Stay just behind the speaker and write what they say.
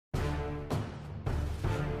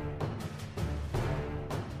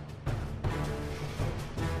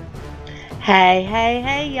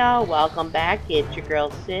Hey, y'all. Welcome back. It's your girl,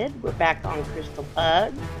 Sid. We're back on Crystal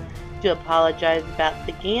Pug. Do apologize about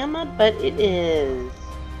the gamma, but it is.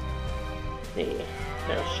 Let's see.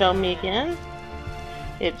 It'll show me again.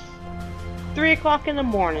 It's 3 o'clock in the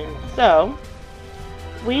morning. So,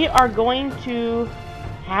 we are going to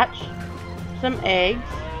hatch some eggs.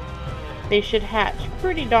 They should hatch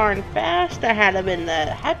pretty darn fast. I had them in the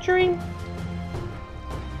hatchery.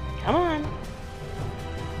 Come on.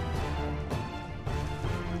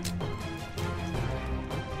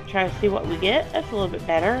 Try to see what we get. That's a little bit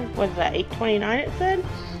better. What is that, 829 it said?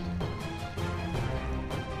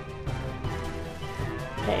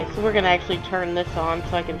 Okay, so we're going to actually turn this on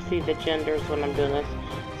so I can see the genders when I'm doing this.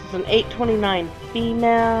 This is an 829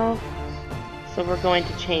 female. So we're going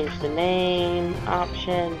to change the name,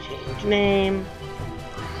 option, change name.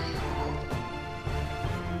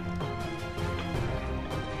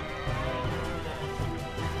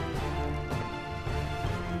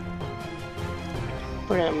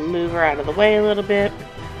 We're going to move her out of the way a little bit.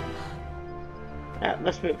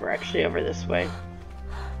 Let's move her actually over this way.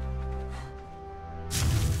 So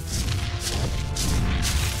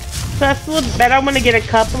that's a little bit better. I'm going to get a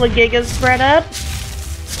couple of gigas spread up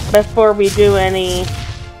before we do any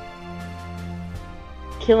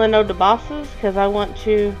killing of the bosses, because I want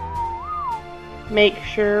to make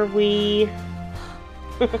sure we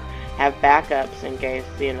have backups in case,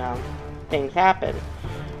 you know, things happen.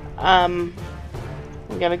 I'm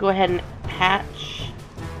gonna go ahead and hatch.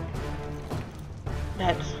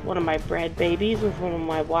 That's one of my bred babies with one of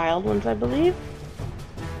my wild ones, I believe.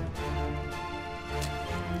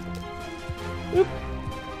 Oop.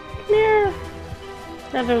 Come here.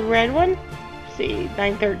 Another red one. Let's see,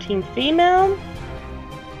 913 female.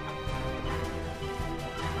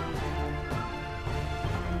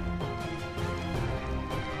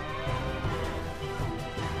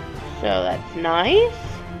 So that's nice.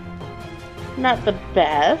 Not the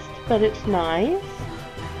best, but it's nice.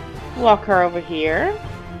 Walk her over here.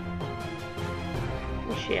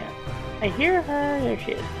 Where's she at? I hear her. There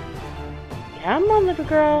she is. Come on, little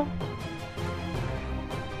girl.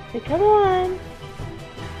 Hey, come on.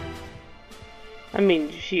 I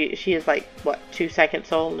mean, she is like, what, 2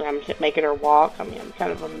 seconds old, and I'm making her walk. I mean, I'm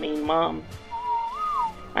kind of a mean mom.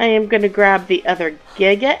 I am going to grab the other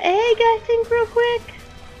Giga egg, I think, real quick.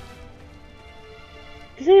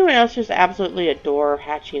 Does anyone else just absolutely adore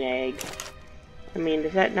hatching eggs? I mean,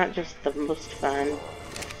 is that not just the most fun?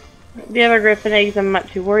 The other griffin eggs I'm not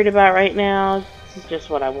too worried about right now. This is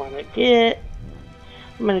just what I want to get.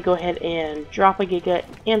 I'm going to go ahead and drop a Giga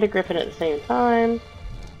and a griffin at the same time,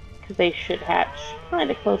 because they should hatch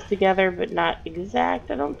kind of close together, but not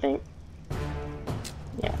exact, I don't think.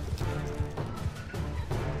 Yeah.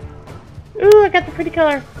 Ooh, I got the pretty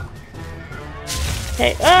color.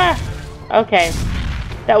 Okay, okay.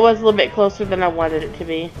 That was a little bit closer than I wanted it to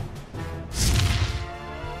be.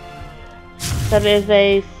 That is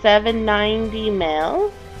a 790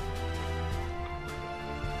 male.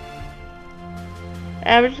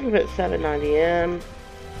 We're just going to put 790M.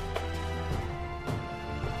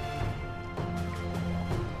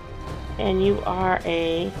 And you are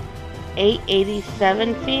a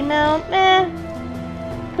 887 female.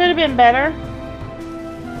 Could have been better.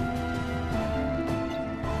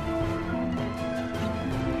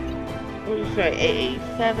 We'll just try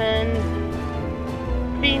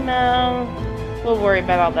 887 female. We'll worry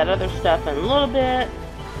about all that other stuff in a little bit.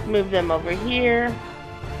 Move them over here.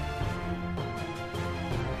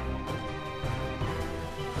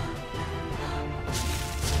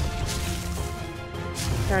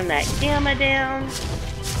 Turn that gamma down.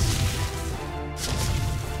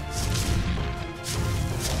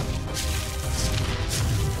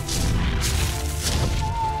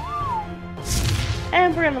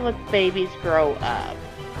 And we're gonna let the babies grow up.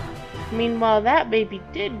 Meanwhile, that baby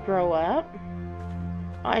did grow up.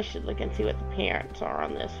 I should look and see what the parents are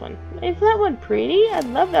on this one. Isn't that one pretty? I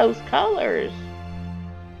love those colors.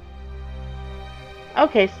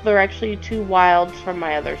 Okay, so they're actually 2 wilds from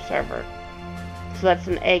my other server. So that's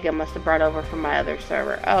an egg I must have brought over from my other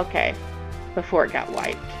server. Okay. Before it got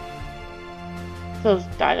wiped. Those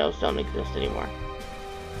dinos don't exist anymore.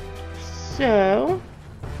 So,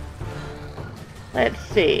 let's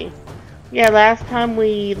see. Yeah, last time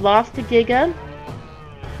we lost a Giga.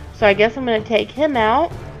 So I guess I'm going to take him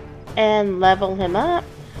out and level him up.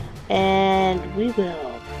 And we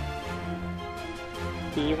will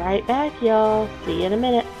be right back, y'all. See you in a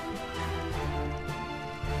minute.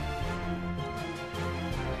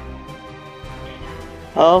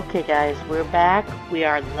 Okay guys, we're back. We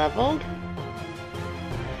are leveled.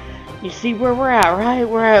 You see where we're at, right?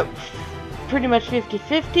 We're at pretty much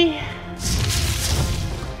 50-50.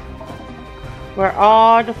 where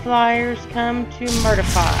all the flyers come to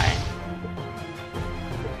mortify.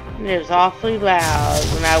 It is awfully loud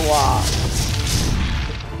when I walk.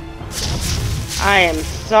 I am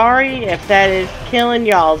sorry if that is killing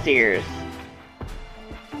y'all's ears.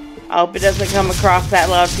 I hope it doesn't come across that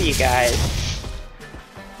loud for you guys.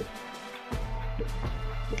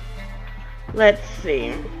 Let's see.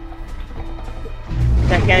 Is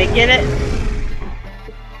that gonna get it?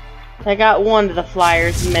 I got one of the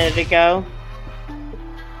flyers a minute ago.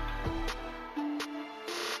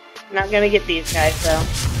 Not gonna get these guys though.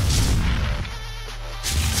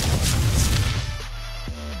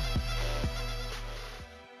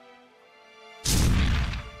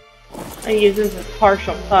 I use this as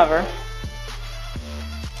partial cover.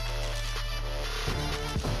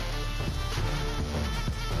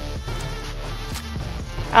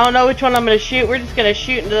 I don't know which one I'm going to shoot. We're just going to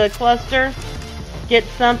shoot into the cluster. Get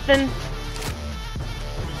something.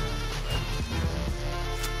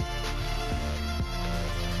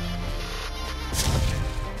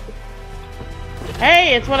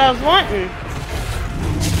 Hey, it's what I was wanting.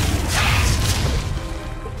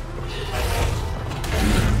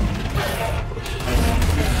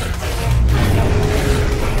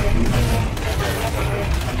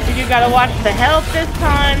 You gotta watch the health this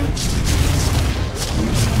time.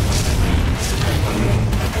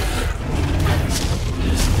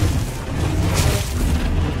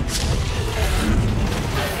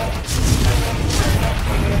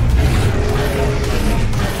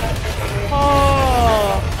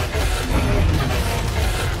 Oh.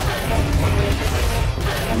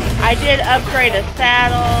 I did upgrade a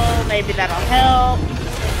saddle. Maybe that'll help.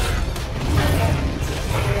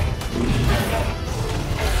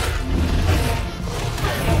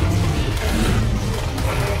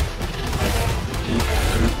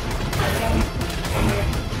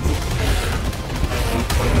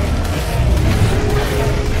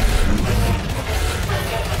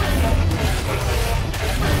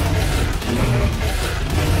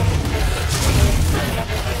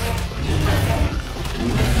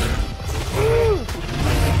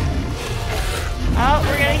 Oh,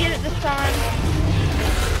 we're gonna get it this time.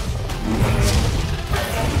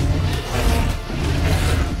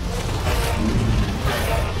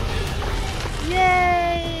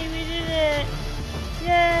 Yay! We did it!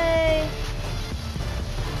 Yay!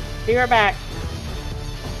 Be right back.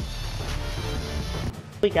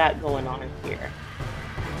 What we got going on here.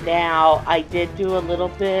 Now, I did do a little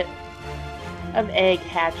bit of egg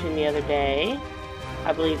hatching the other day.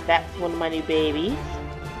 I believe that's one of my new babies.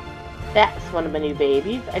 That's one of my new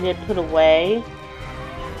babies. I did put away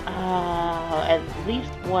at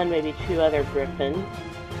least one, maybe two other griffins.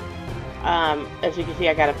 As you can see,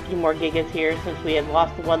 I got a few more gigas here since we had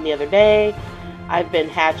lost the one the other day. I've been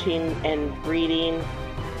hatching and breeding.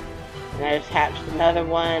 And I just hatched another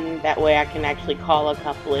one. That way I can actually call a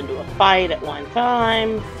couple into a fight at one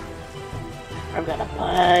time. I've got a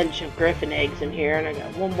bunch of griffin eggs in here, and I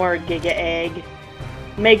got one more giga egg.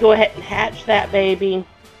 May go ahead and hatch that baby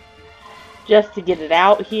just to get it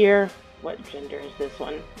out here. What gender is this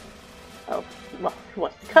one? Oh, well, who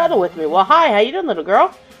wants to cuddle with me? Well, hi, how you doing, little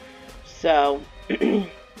girl? So,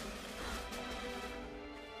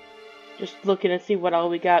 just looking to see what all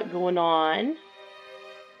we got going on.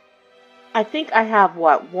 I think I have,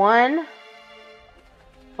 what, one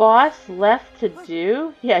boss left to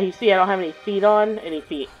do? Yeah, you see I don't have any feet on, any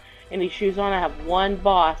shoes on. I have one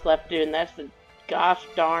boss left to do, and that's the gosh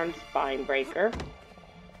darn spine breaker.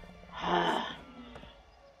 I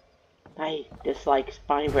dislike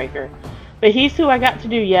spine breaker. But he's who I got to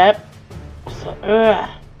do yet. So,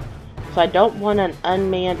 so I don't want an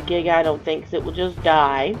unmanned gig, I don't think, because it will just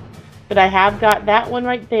die. But I have got that one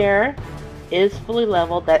right there. Is fully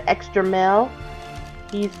leveled. That extra male,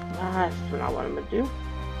 he's, that's not what I'm going to do.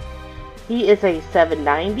 He is a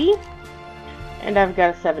 790. And I've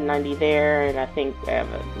got a 790 there, and I think I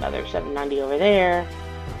have another 790 over there.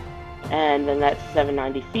 And then that's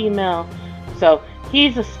 790 female. So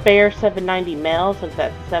he's a spare 790 male, since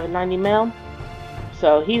that's a 790 male.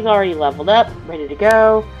 So he's already leveled up, ready to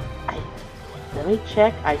go. Let me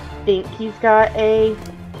check. I think he's got a...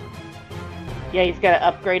 Yeah, he's got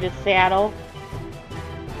an upgraded saddle.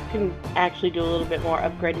 Can actually do a little bit more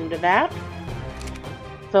upgrading to that.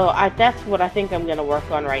 So that's what I think I'm going to work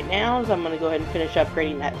on right now. Is I'm going to go ahead and finish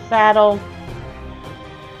upgrading that saddle.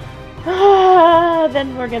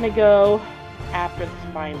 Then we're going to go after the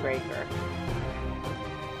spine breaker.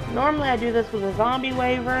 Normally I do this with a zombie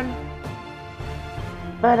wyvern,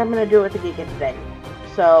 but I'm going to do it with the Giga today.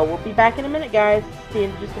 So we'll be back in a minute, guys. See you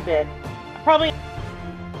in just a bit. Probably...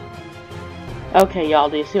 Okay, y'all,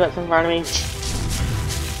 do you see what's in front of me?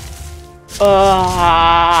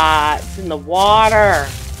 It's in the water.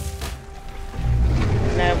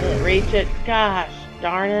 And I won't reach it. Gosh,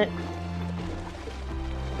 darn it.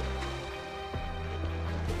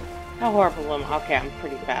 How horrible am I? Okay, I'm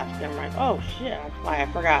pretty fast. Never mind. Oh shit, that's why I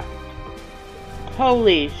forgot.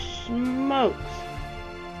 Holy smokes.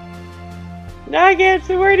 Nuggets,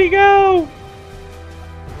 where'd he go?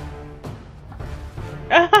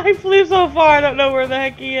 I flew so far, I don't know where the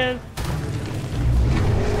heck he is.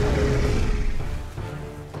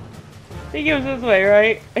 I think it was this way,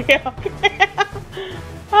 right?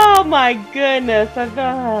 Oh my goodness.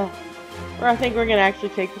 I think we're gonna actually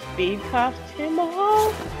take the speed costume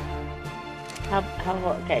off.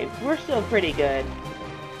 Okay, we're still pretty good.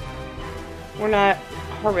 We're not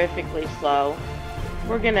horrifically slow.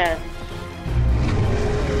 We're gonna...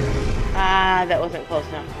 that wasn't close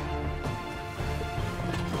enough.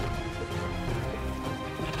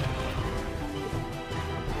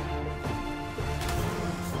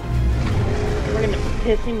 We're gonna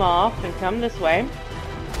piss him off and come this way.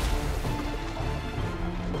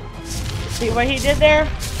 See what he did there?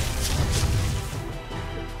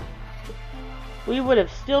 We would have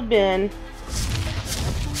still been...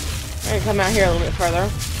 I'm gonna come out here a little bit further.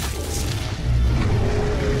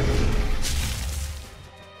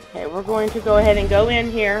 Okay, we're going to go ahead and go in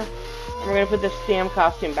here. And we're gonna put this damn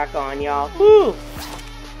costume back on, y'all. Woo!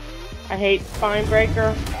 I hate Spine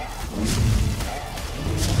Breaker.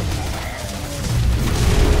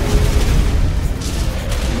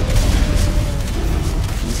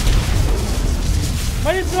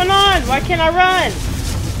 What is going on? Why can't I run?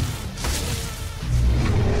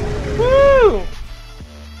 Woo!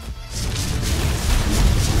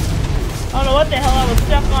 I don't know what the hell I was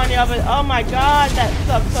stuck on, y'all, but oh my god, that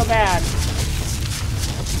sucks so bad.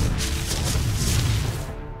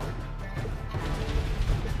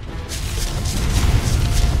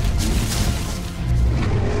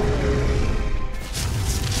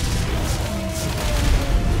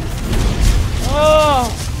 Oh!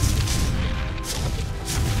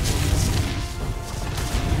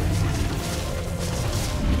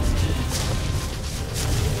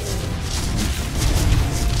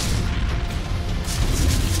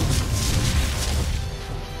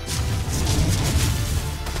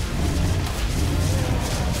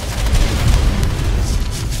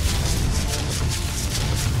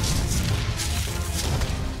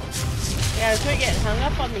 Yeah, quit getting hung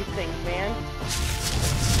up on these things, man.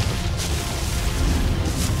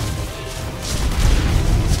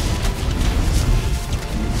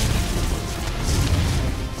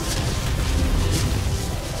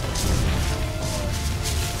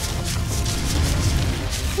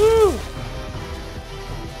 Woo!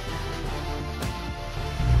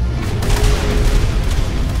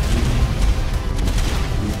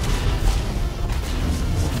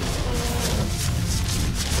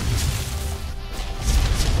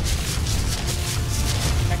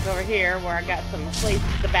 Over here where I got some places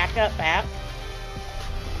to back up at.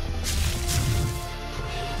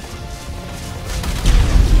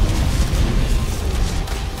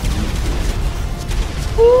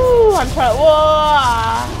 Ooh, I'm trying.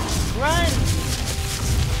 Whoa! Run!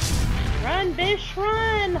 Run, bish,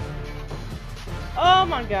 run! Oh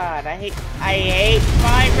my god, I hate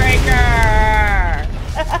Spine Breaker!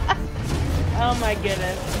 Oh my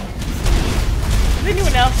goodness. Does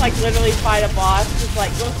anyone else like literally fight a boss? Just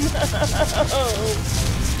like, oh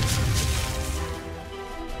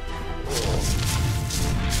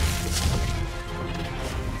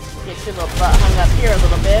no. Get your little butt hung up here a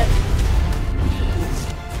little bit.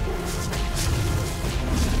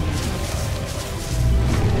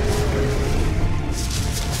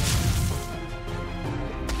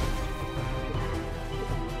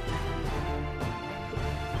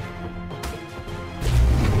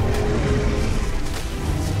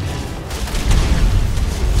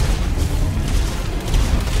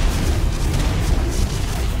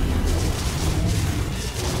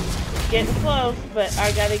 Getting close, but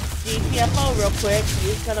I gotta GTFO real quick.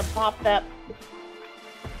 He's gonna pop that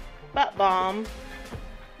butt bomb.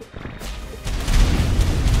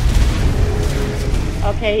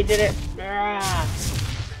 Okay, he did it.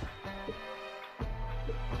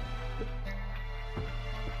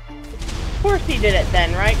 Of course he did it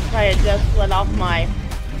then, right? Because I had just let off my...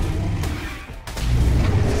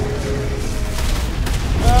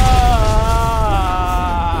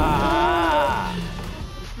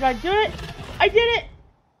 Did I do it? I did it!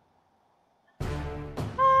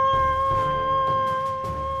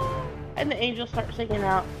 And the angels start singing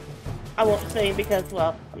out. I won't sing because,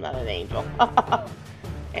 well, I'm not an angel.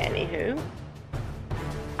 Anywho,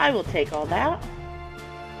 I will take all that.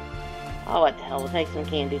 Oh, what the hell, we'll take some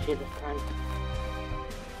candy too this time.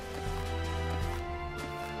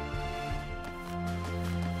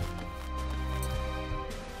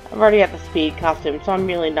 I've already got the speed costume, so I'm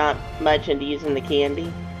really not much into using the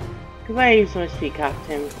candy. Because I use my speed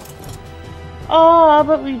costume. Oh,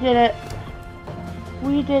 but we did it.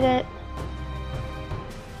 We did it.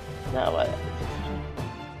 No, what?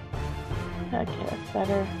 Okay, that's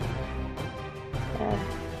better. Yeah.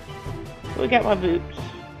 We got my boots.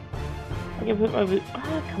 I can put my boots.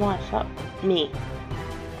 Oh, come on, stop me.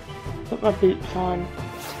 Put my boots on.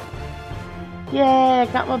 Yay, I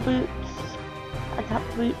got my boots. I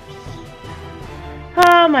got boots.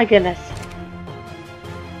 Oh my goodness.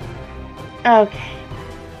 Okay.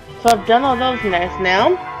 So I've done all those now.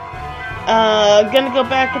 Gonna go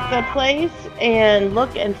back at the place and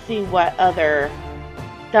look and see what other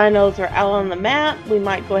dinos are out on the map. We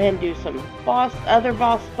might go ahead and do some other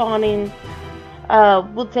boss spawning.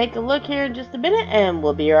 We'll take a look here in just a minute and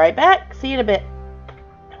we'll be right back. See you in a bit.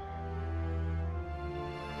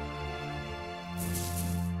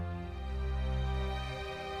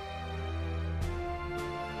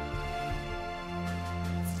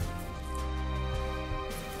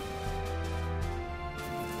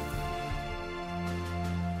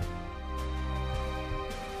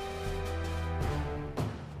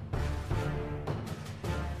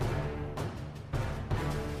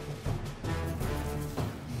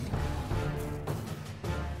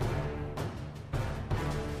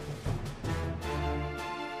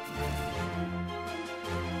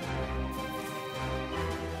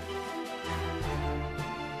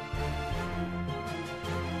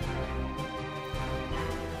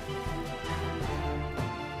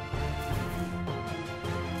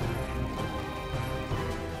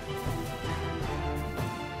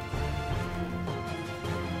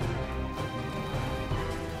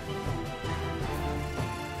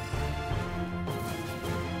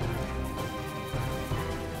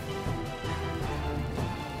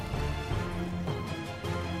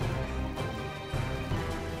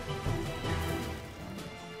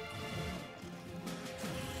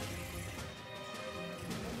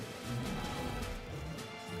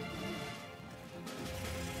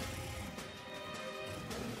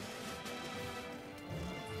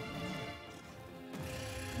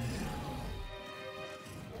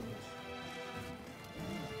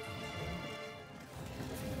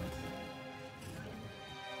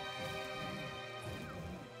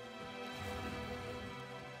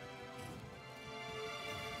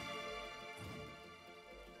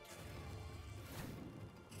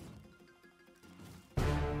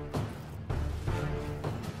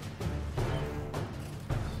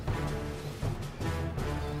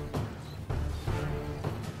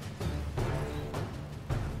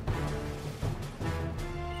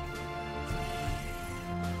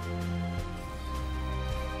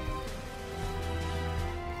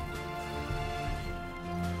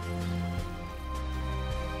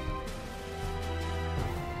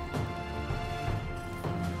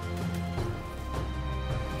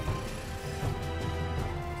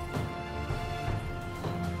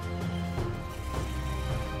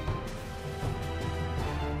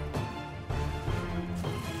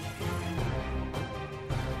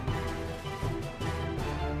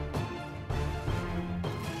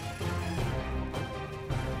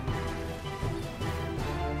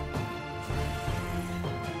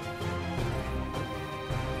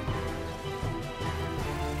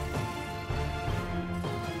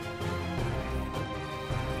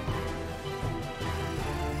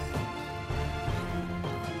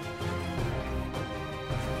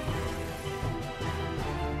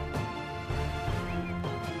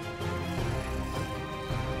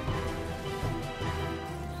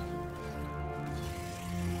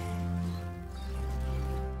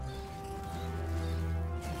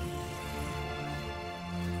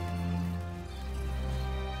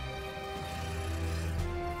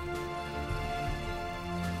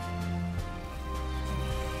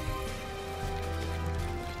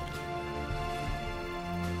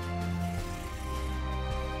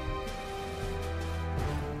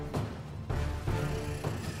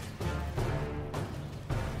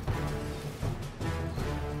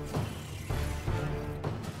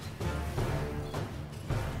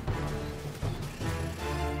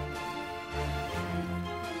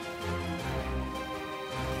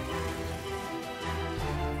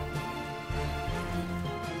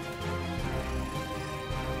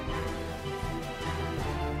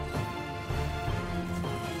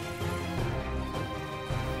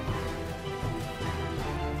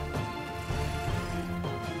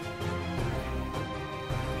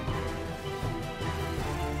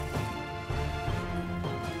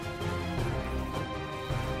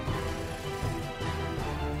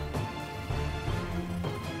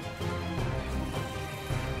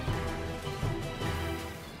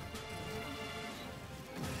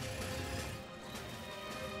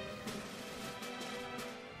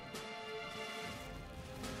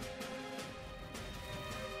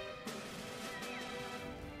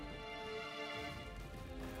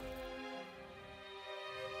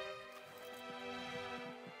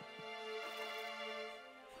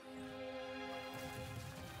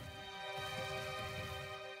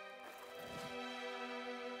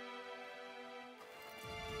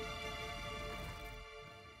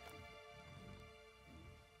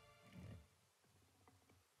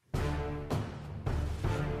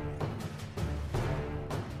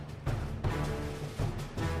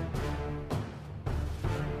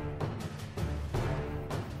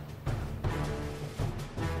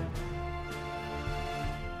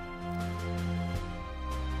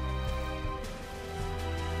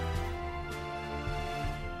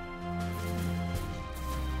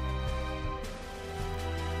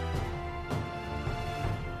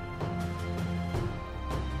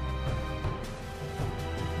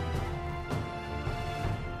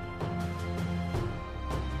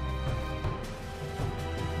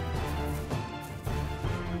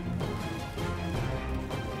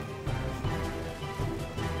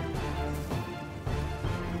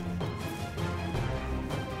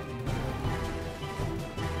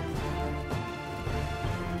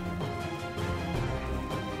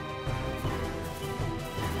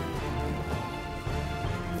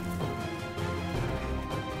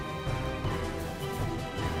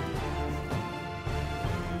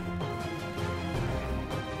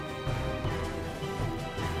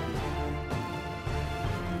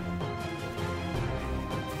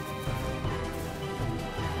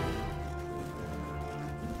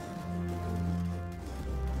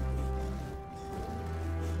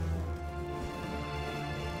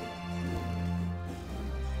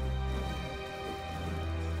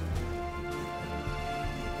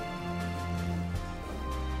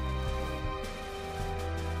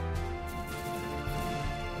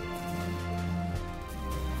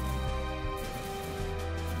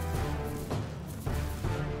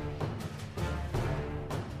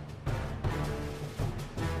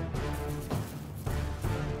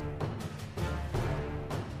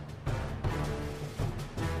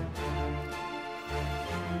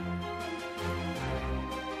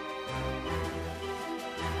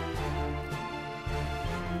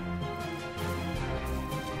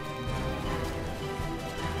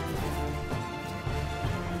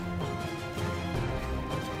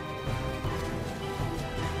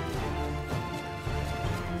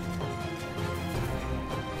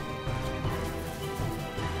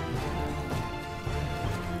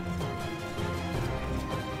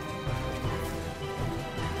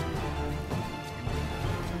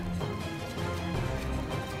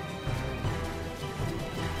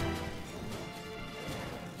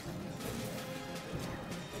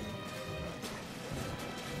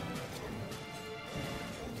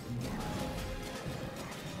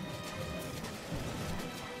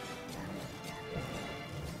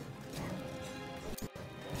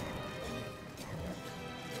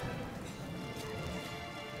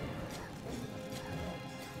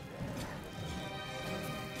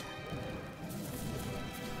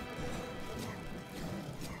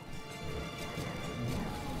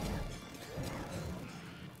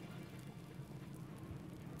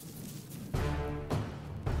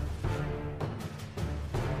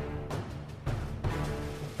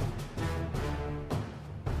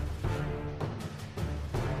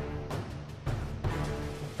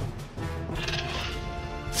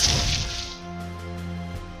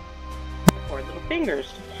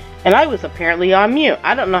 fingers. And I was apparently on mute.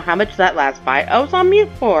 I don't know how much that last bite I was on mute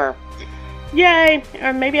for. Yay!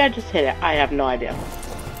 Or maybe I just hit it. I have no idea.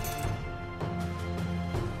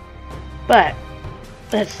 But,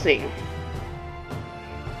 let's see.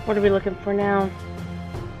 What are we looking for now?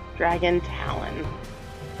 Dragon Talon.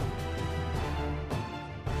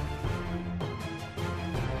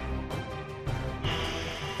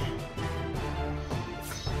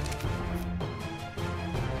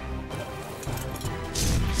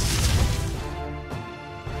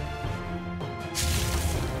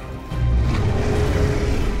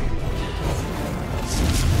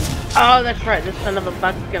 Oh, that's right. This son of a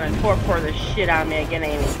buck's gonna torpor the shit out of me again,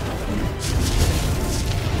 ain't he?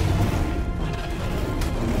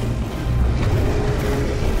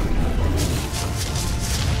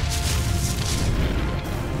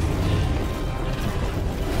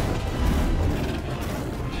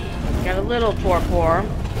 Got a little torpor.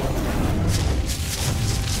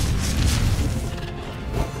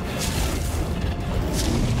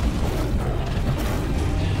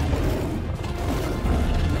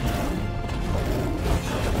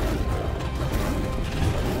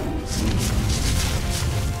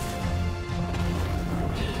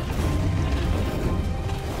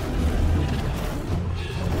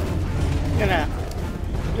 Gonna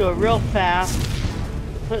do it real fast.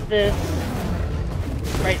 Put this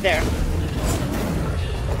right there.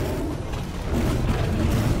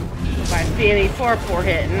 If I see any torpor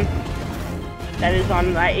hitting, that is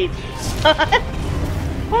on my HP.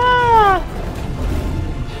 Ah!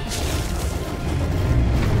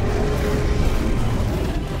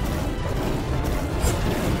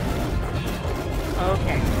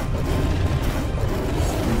 Okay.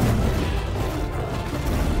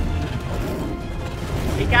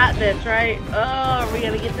 We got this, right? Oh, are we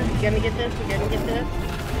gonna get this? We're gonna get this? We're gonna get this?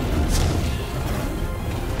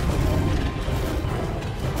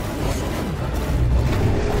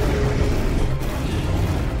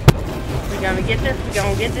 We're gonna get this? We're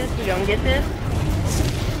gonna get this? We're gonna get this?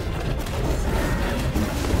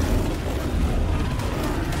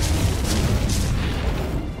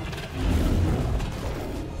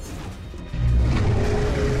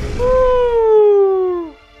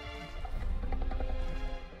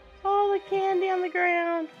 Candy on the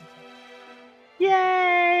ground.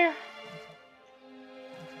 Yay!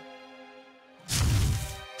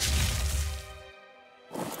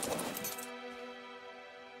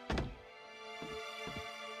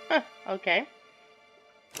 Huh, okay.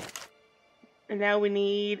 And now we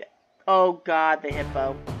need... Oh god, the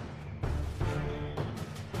hippo.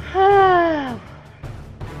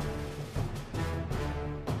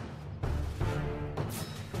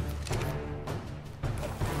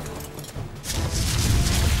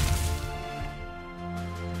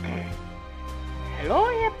 Hello,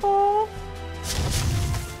 hippo.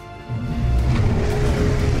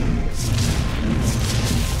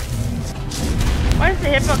 Why does the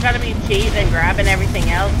hippo gotta be cheating and grabbing everything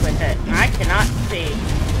else with it? I cannot see.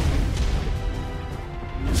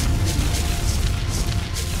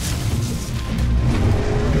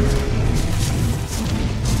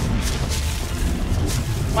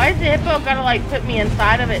 Why does the hippo gotta like put me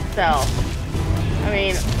inside of itself? I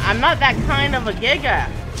mean, I'm not that kind of a Giga.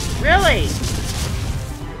 Really?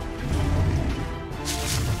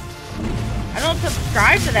 I don't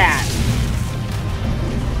subscribe to that.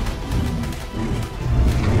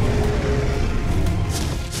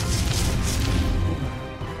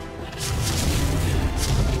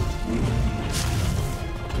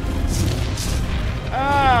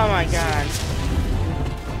 Oh my god.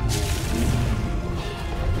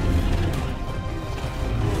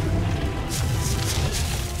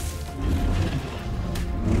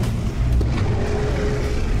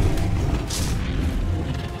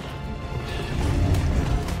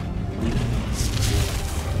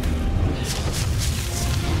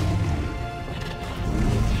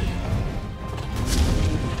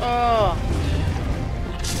 Oh.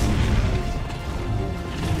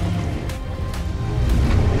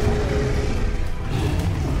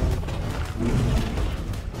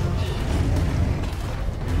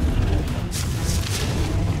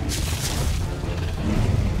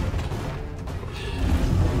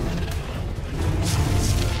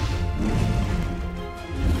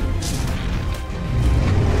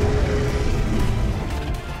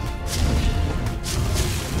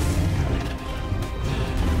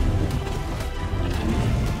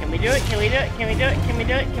 Can we do it? Can we do it? Can we do it? Can we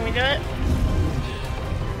do it? Can we do it?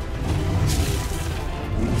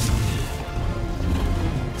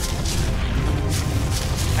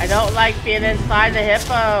 I don't like being inside the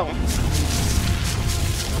hippo.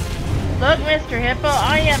 Look, Mr. Hippo,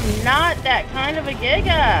 I am not that kind of a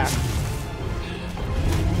Giga.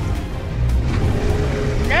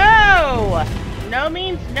 No! No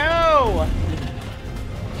means no.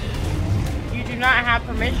 You do not have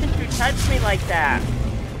permission to touch me like that.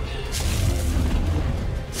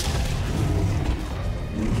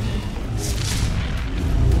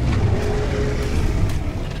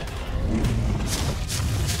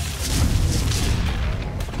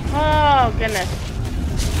 Oh, goodness.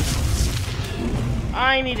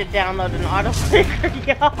 I need to download an auto clicker,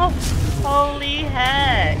 y'all. Holy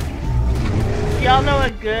heck. Y'all know a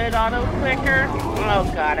good auto clicker? Oh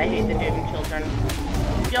god, I hate the Newton children.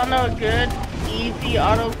 Y'all know a good, easy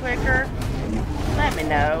auto clicker? Let me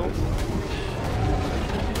know.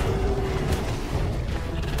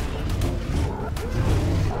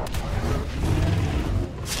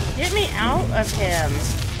 Get me out of him.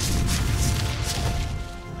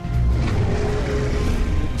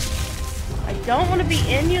 I don't want to be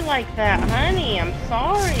in you like that, honey. I'm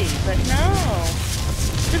sorry, but no.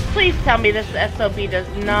 Just please tell me this SOB does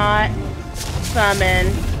not summon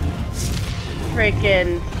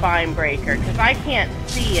freaking Spine Breaker, because I can't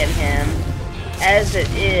see in him as it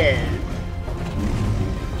is.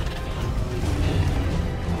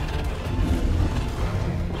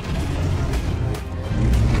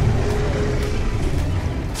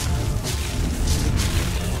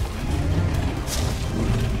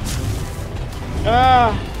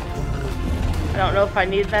 Ugh. I don't know if I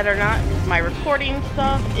need that or not, because my recording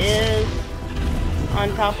stuff is on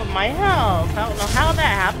top of my health. I don't know how that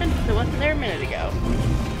happened, because it wasn't there a minute ago.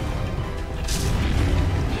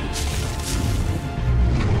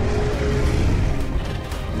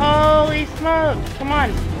 Holy smokes, come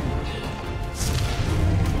on.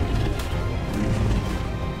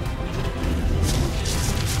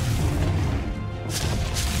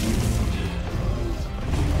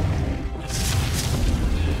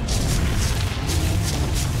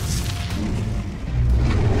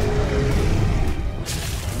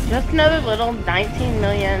 Just another little 19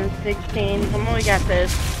 million, 16. Come on, we got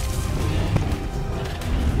this.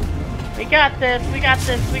 We got this, we got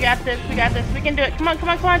this, we got this, we got this. We can do it. Come on, come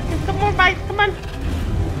on, come on. Just a couple more bites, come on.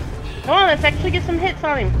 Come on, let's actually get some hits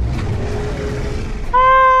on him.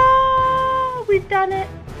 Oh, we've done it.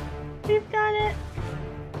 We've done it.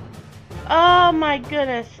 Oh my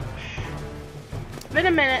goodness. It's been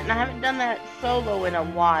a minute and I haven't done that solo in a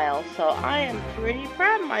while, so I am pretty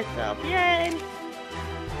proud of myself. Yay.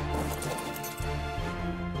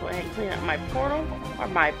 Go ahead and clean up my portal, or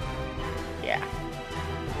my, yeah.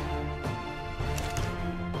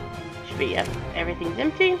 Should be, yes, everything's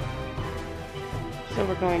empty. So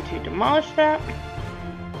we're going to demolish that.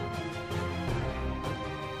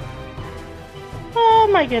 Oh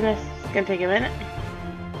my goodness, it's gonna take a minute.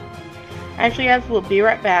 Actually guys, we'll be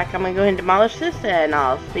right back. I'm gonna go ahead and demolish this and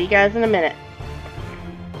I'll see you guys in a minute.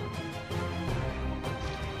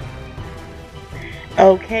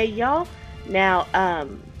 Okay y'all, now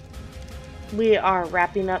we are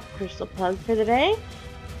wrapping up Crystal Pug for the day.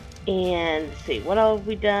 And let's see, what else have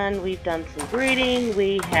we done? We've done some breeding.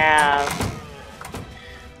 We have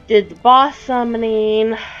did the boss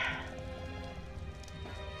summoning.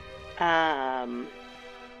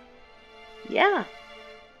 Yeah.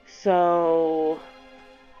 So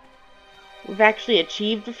we've actually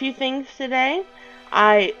achieved a few things today.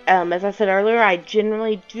 As I said earlier, I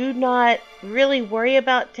generally do not really worry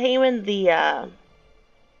about taming the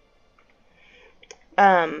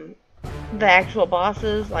actual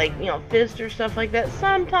bosses, like, you know, Fister, stuff like that.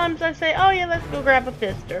 Sometimes I say, oh yeah, let's go grab a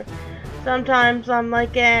Fister. Sometimes I'm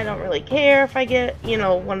like, I don't really care if I get, you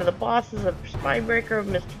know, one of the bosses, of Spinebreaker,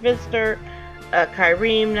 Mr. Fister,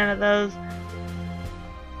 Kyrene, none of those.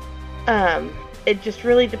 It just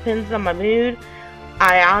really depends on my mood.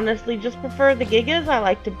 I honestly just prefer the Gigas. I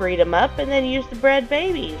like to breed them up and then use the bred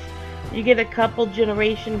babies. You get a couple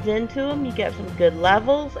generations into them, you get some good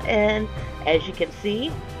levels, and as you can see,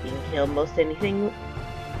 you can kill most anything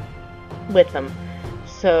with them.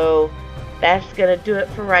 So that's gonna do it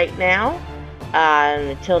for right now.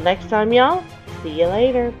 Until next time, y'all. See you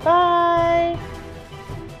later. Bye.